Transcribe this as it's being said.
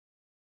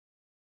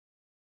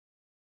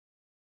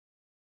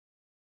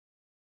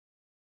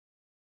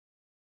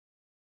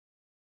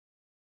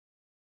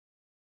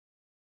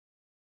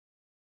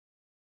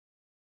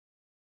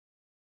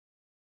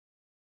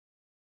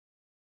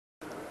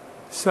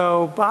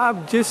So,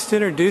 Bob, just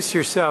introduce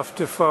yourself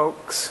to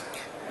folks.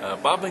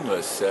 Bob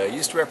Inglis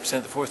used to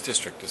represent the 4th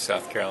District of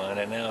South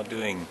Carolina, now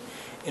doing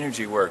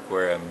energy work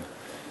where I'm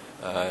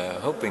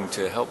hoping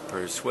to help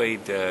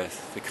persuade the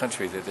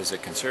country that there's a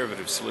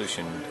conservative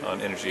solution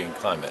on energy and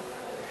climate.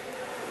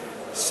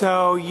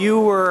 So you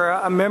were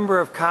a member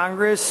of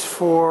Congress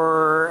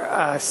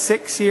for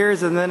 6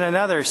 years and then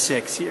another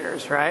 6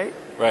 years, right?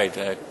 Right.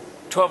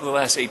 12 of the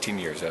last 18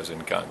 years I was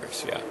in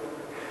Congress, yeah.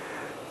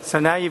 So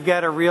now you've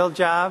got a real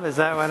job? Is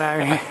that what I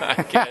mean?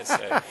 I guess.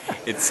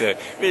 It's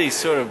really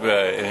sort of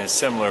in a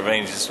similar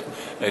vein, just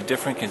a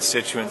different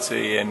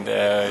constituency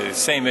and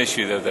same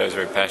issue that I was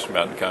very passionate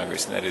about in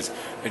Congress, and that is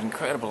an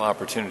incredible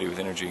opportunity with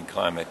energy and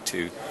climate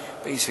to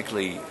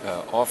basically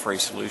offer a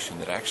solution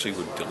that actually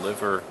would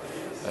deliver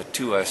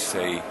to us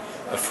a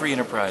free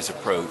enterprise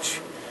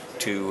approach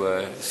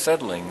to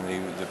settling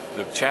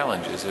the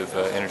challenges of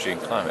energy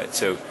and climate.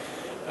 So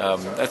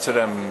that's what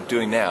I'm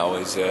doing now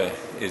is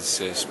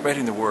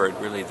spreading the word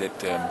really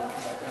that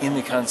in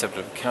the concept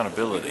of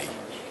accountability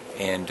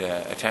and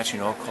attaching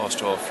all cost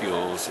to all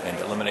fuels and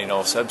eliminating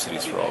all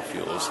subsidies for all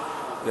fuels,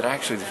 that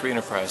actually the free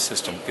enterprise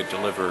system could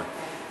deliver a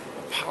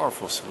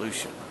powerful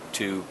solution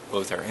to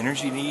both our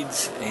energy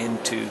needs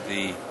and to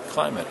the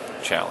climate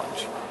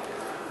challenge.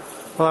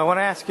 Well, I want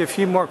to ask you a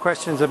few more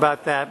questions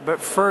about that, but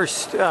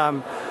first,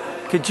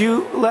 could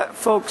you let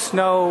folks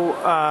know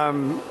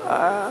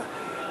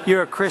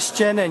you're a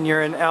Christian and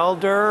you're an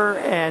elder,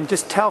 and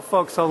just tell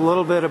folks a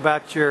little bit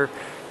about your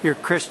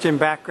Christian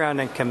background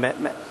and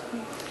commitment?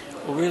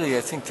 Well, really,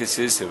 I think this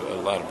is a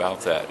lot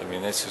about that. I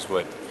mean, this is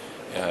what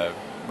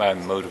my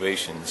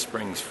motivation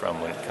springs from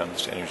when it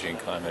comes to energy and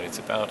climate. It's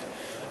about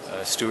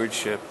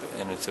stewardship,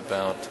 and it's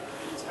about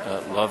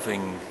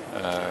loving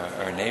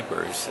our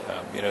neighbors.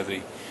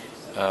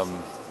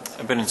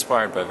 I've been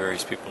inspired by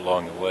various people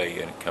along the way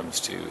when it comes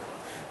to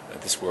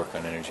this work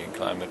on energy and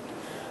climate.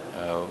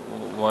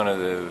 One of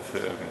the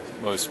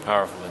most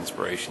powerful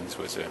inspirations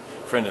was a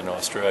friend in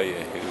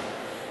Australia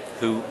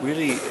who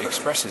really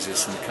expresses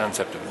this in the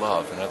concept of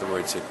love. In other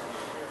words,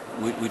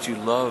 would you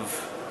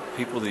love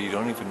people that you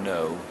don't even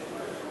know?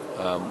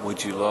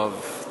 Would you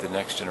love the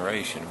next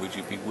generation? Would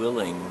you be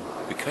willing,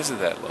 because of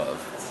that love,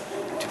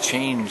 to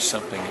change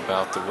something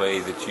about the way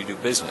that you do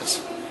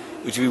business?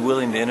 Would you be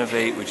willing to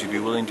innovate? Would you be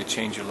willing to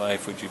change your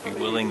life? Would you be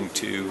willing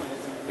to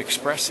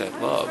express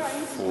that love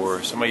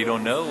for somebody you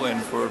don't know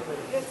and for a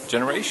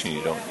generation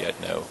you don't yet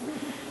know?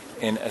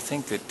 And I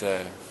think that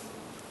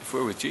if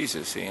we're with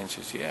Jesus, the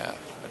answer is yeah,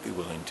 I'd be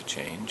willing to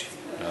change.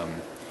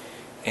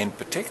 And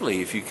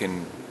particularly if you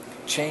can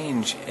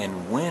change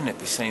and win at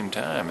the same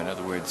time. In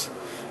other words,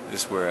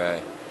 this is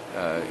where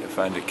I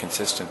find it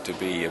consistent to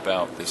be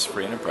about this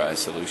free enterprise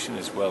solution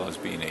as well as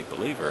being a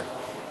believer,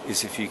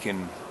 is if you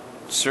can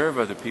serve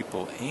other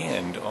people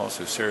and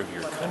also serve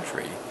your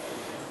country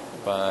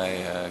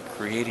by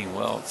creating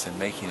wealth and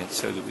making it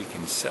so that we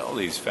can sell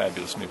these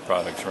fabulous new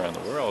products around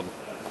the world.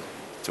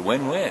 It's a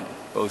win-win,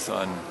 both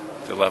on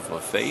the level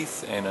of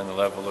faith and on the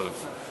level of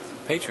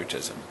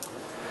patriotism.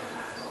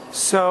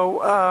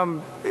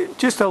 So,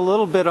 just a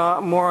little bit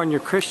more on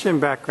your Christian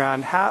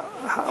background.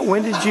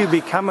 When did you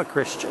become a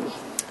Christian?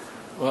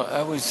 Well,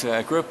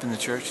 I grew up in the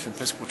church, the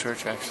Episcopal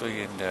Church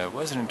actually, and it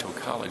wasn't until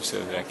college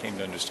so that I came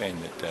to understand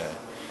that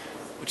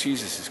what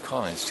Jesus is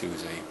calling us to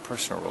is a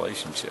personal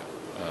relationship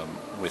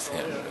with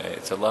Him.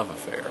 It's a love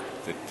affair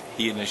that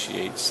He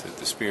initiates, that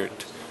the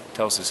Spirit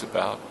tells us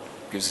about,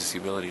 gives us the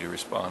ability to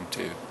respond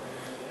to,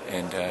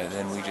 and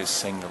then we just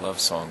sing the love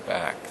song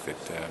back that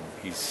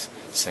He's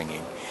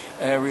singing.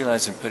 And I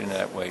realize in putting it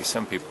that way,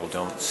 some people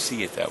don't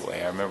see it that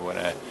way. I remember when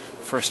I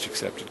first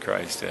accepted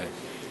Christ, there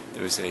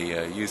was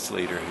a youth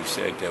leader who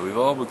said, we've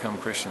all become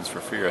Christians for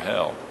fear of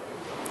hell.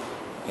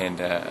 And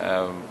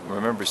I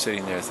remember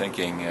sitting there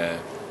thinking,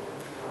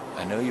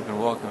 I know you've been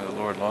walking with the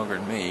Lord longer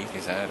than me,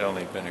 because I had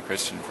only been a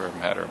Christian for a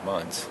matter of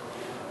months.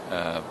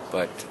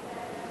 But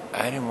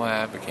I didn't know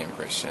why I became a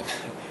Christian.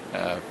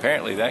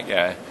 Apparently that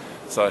guy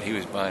thought he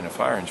was buying a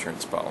fire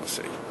insurance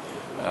policy.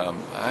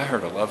 I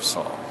heard a love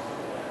song,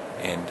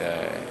 and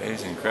it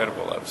was an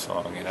incredible love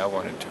song, and I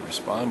wanted to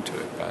respond to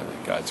it by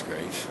God's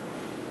grace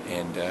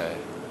and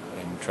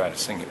try to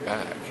sing it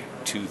back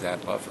to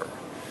that lover.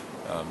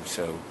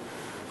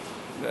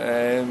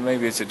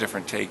 Maybe it's a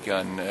different take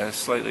on a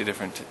slightly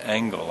different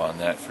angle on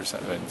that for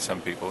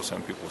some people.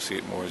 Some people see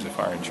it more as a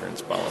fire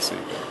insurance policy,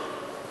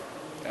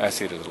 but I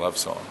see it as a love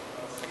song,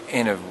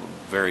 and a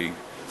very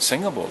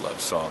singable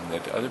love song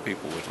that other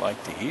people would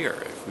like to hear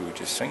if we would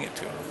just sing it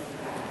to them,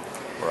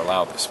 or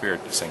allow the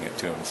Spirit to sing it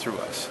to them through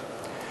us.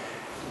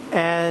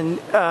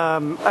 And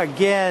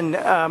again,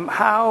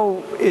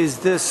 how is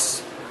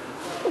this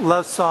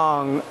love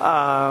song,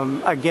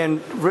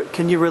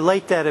 can you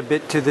relate that a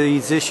bit to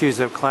these issues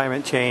of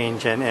climate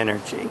change and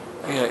energy?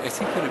 Yeah, I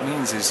think what it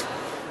means is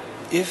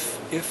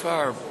if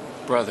our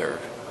brother,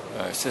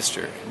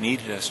 sister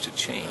needed us to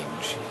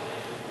change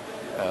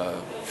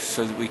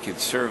so that we could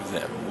serve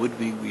them, would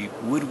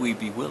we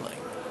be willing?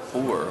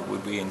 Or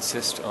would we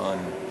insist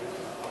on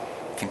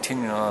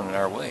continuing on in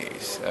our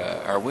ways?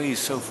 Our ways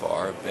so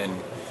far have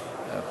been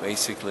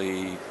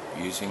basically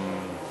using,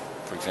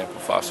 for example,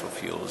 fossil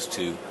fuels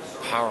to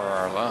power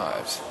our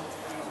lives.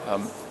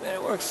 And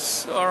it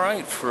works all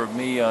right for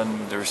me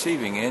on the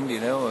receiving end,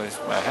 as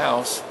my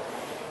house.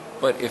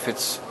 But if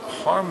it's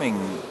harming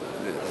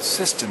the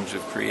systems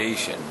of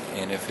creation,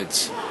 and if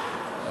it's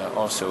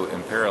also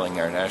imperiling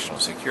our national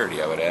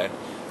security, I would add,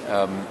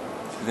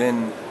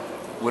 then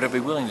would I be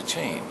willing to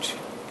change?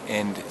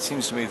 And it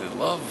seems to me that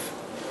love,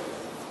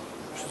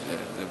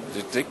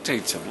 the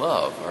dictates of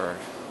love are,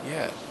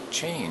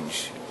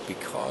 change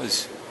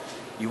because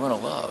you want to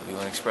love, you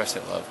want to express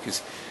that love.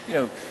 Because,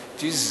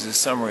 Jesus'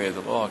 summary of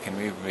the law can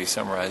even be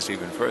summarized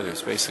even further.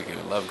 It's basically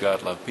love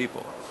God, love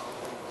people.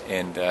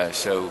 And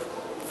so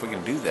if we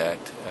can do that,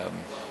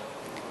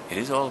 it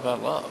is all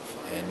about love.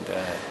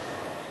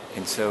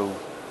 And so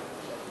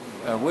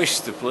I wish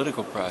the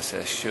political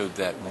process showed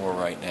that more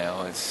right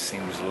now. It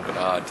seems a little bit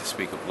odd to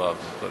speak of love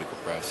in the political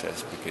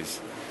process because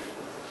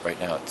right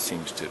now it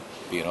seems to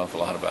be an awful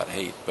lot about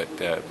hate, but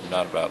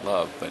not about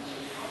love.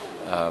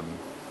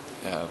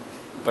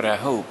 But I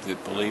hope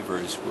that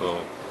believers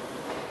will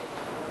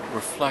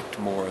reflect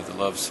more of the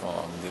love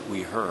song that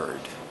we heard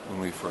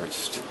when we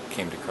first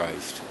came to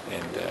Christ,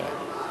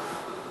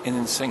 and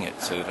then sing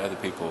it so that other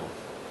people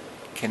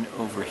can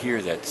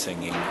overhear that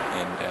singing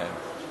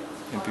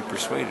and be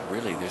persuaded,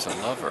 really, there's a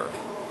lover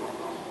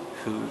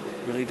who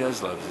really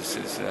does love us.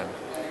 As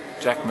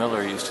Jack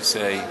Miller used to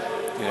say,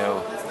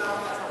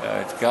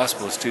 the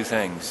gospel is two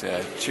things.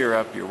 Cheer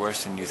up, you're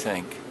worse than you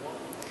think.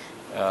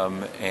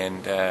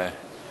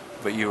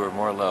 But you are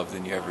more loved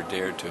than you ever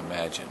dared to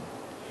imagine.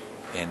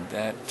 And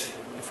that,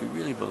 if we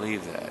really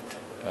believe that,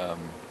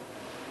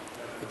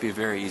 it'd be a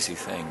very easy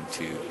thing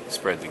to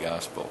spread the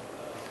gospel.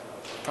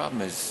 The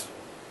problem is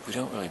we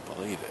don't really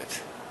believe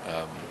it.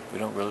 We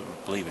don't really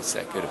believe it's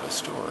that good of a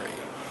story.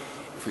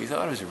 If we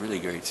thought it was a really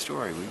great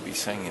story, we'd be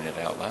singing it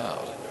out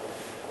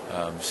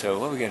loud. So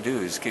what we're going to do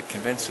is get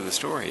convinced of the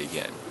story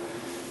again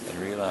and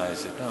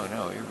realize that,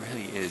 no, it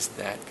really is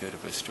that good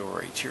of a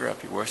story. Cheer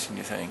up, you're worse than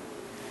you think.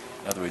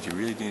 In other words, you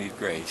really do need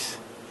grace.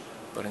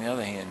 But on the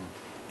other hand,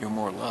 you're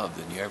more loved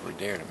than you ever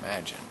dared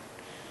imagine.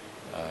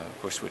 Of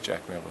course, what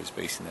Jack Miller was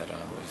basing that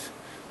on was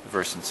the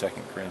verse in 2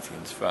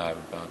 Corinthians 5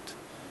 about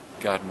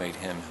God made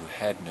him who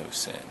had no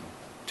sin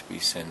to be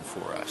sin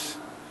for us,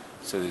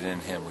 so that in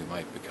him we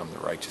might become the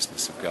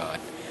righteousness of God.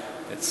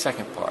 That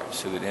second part,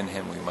 so that in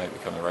him we might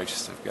become the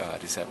righteousness of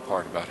God, is that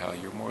part about how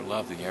you're more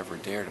loved than you ever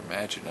dared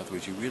imagine. In other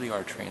words, you really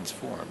are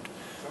transformed.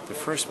 The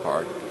first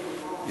part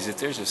is that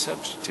there's a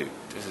substitute,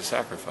 there's a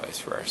sacrifice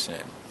for our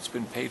sin. It's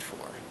been paid for,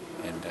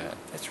 and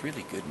that's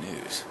really good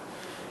news.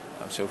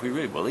 So if we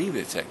really believe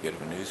it's that good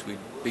of a news, we'd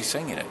be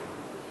singing it.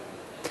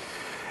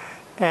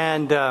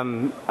 And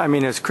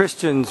as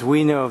Christians,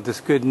 we know of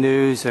this good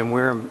news, and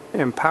we're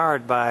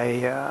empowered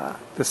by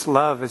this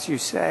love, as you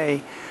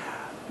say.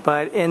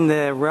 But in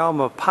the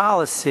realm of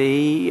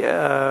policy,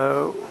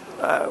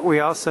 we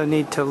also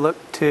need to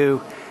look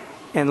to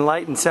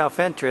enlighten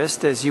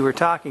self-interest, as you were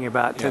talking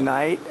about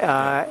tonight.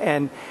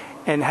 And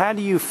how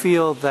do you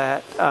feel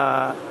that?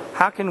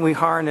 How can we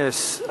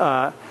harness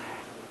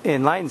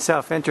enlightened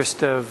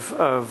self-interest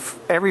of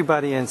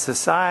everybody in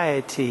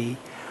society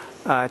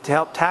to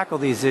help tackle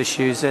these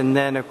issues? And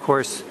then, of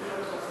course,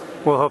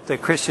 we'll hope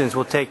that Christians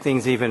will take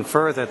things even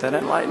further than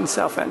enlightened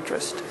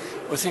self-interest.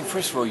 Well, I think,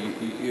 first of all,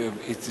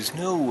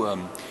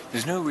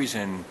 there's no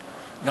reason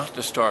not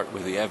to start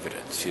with the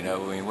evidence.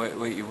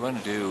 What you want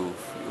to do,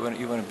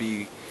 you want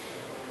to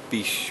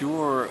be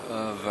sure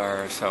of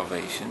our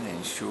salvation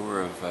and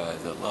sure of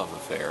the love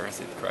affair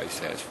that Christ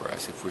has for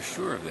us. If we're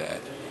sure of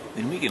that,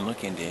 then we can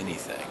look into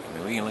anything.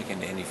 We can look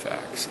into any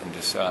facts and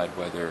decide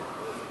whether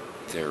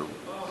they're,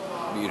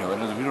 we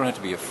don't have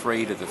to be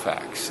afraid of the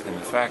facts. And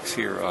the facts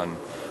here when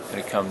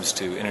it comes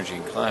to energy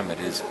and climate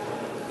is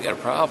we got a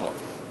problem.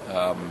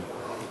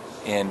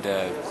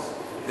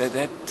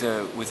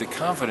 With the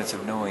confidence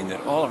of knowing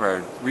that all of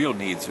our real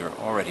needs are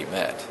already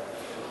met,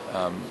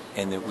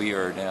 and that we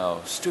are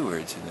now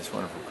stewards in this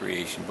wonderful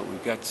creation, but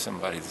we've got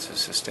somebody that's a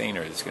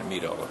sustainer that's going to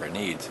meet all of our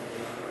needs,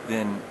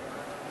 then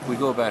we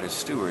go about as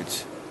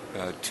stewards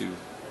to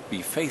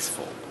be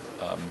faithful.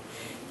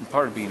 And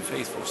part of being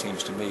faithful,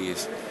 seems to me,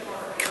 is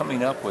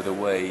coming up with a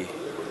way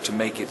to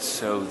make it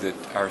so that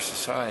our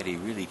society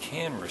really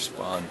can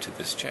respond to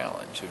this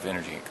challenge of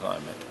energy and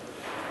climate.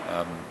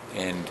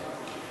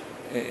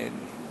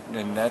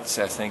 And that's,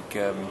 I think,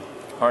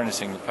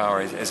 harnessing the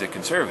power as a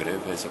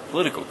conservative, as a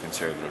political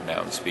conservative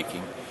now I'm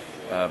speaking,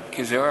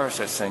 because there are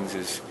such things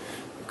as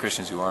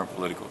Christians who aren't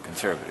political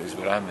conservatives,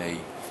 but I'm a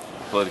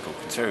political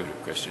conservative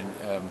Christian.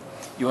 I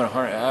want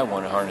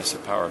to harness the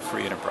power of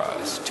free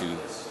enterprise to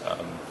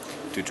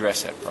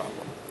address that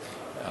problem,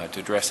 to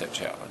address that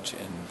challenge.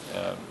 And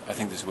I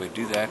think there's a way to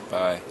do that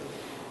by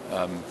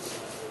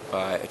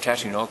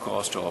attaching no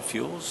cost to all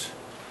fuels,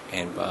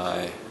 and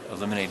by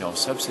eliminating all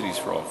subsidies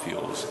for all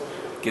fuels,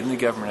 getting the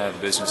government out of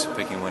the business of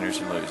picking winners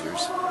and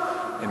losers,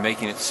 and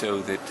making it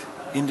so that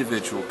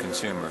individual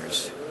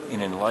consumers,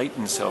 in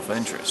enlightened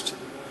self-interest,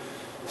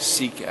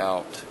 seek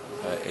out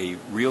a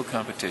real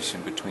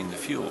competition between the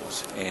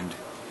fuels and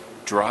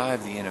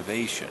drive the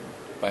innovation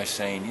by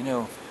saying, you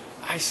know,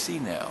 I see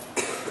now,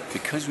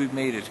 because we've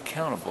made it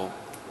accountable,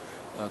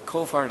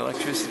 coal-fired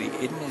electricity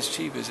isn't as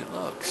cheap as it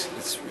looks.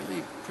 It's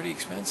really pretty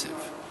expensive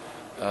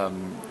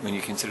when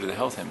you consider the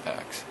health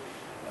impacts.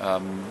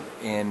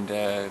 And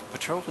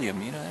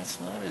petroleum, you know, that's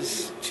not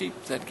as cheap.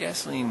 That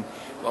gasoline,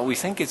 while we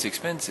think it's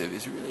expensive,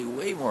 is really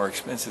way more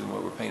expensive than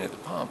what we're paying at the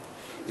pump.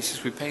 It's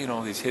just we pay in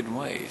all these hidden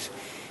ways.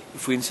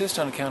 If we insist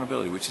on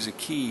accountability, which is a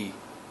key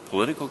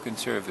political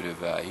conservative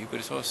value, but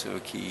it's also a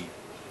key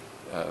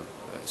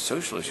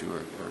social issue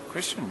or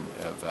Christian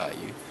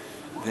value,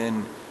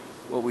 then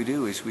what we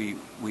do is we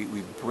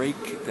break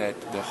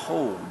the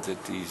hold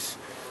that these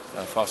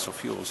fossil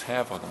fuels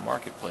have on the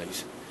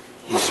marketplace.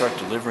 We start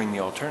delivering the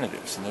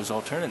alternatives, and those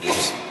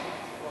alternatives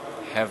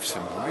have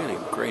some really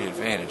great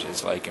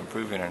advantages, like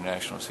improving our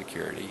national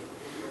security,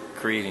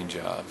 creating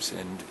jobs,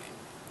 and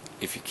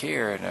if you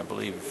care, and I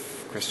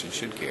believe Christians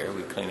should care,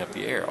 we clean up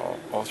the air,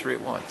 all three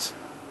at once.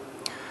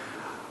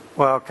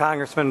 Well,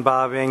 Congressman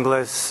Bob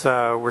Inglis,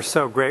 we're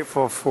so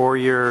grateful for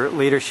your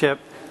leadership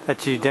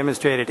that you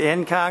demonstrated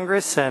in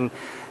Congress, and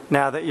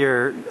now that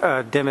you're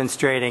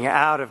demonstrating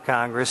out of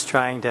Congress,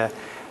 trying to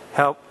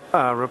help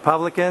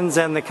Republicans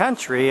and the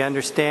country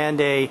understand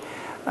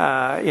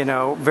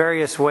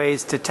various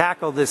ways to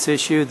tackle this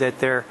issue, that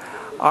there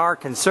are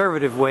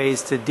conservative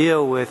ways to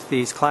deal with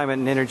these climate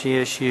and energy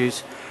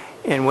issues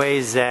in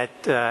ways that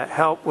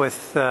help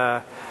with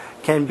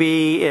can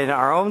be in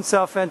our own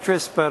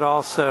self-interest, but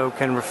also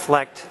can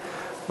reflect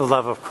the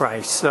love of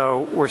Christ.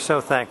 So we're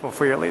so thankful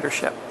for your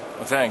leadership.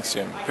 Well, thanks,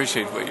 Jim.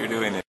 Appreciate what you're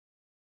doing.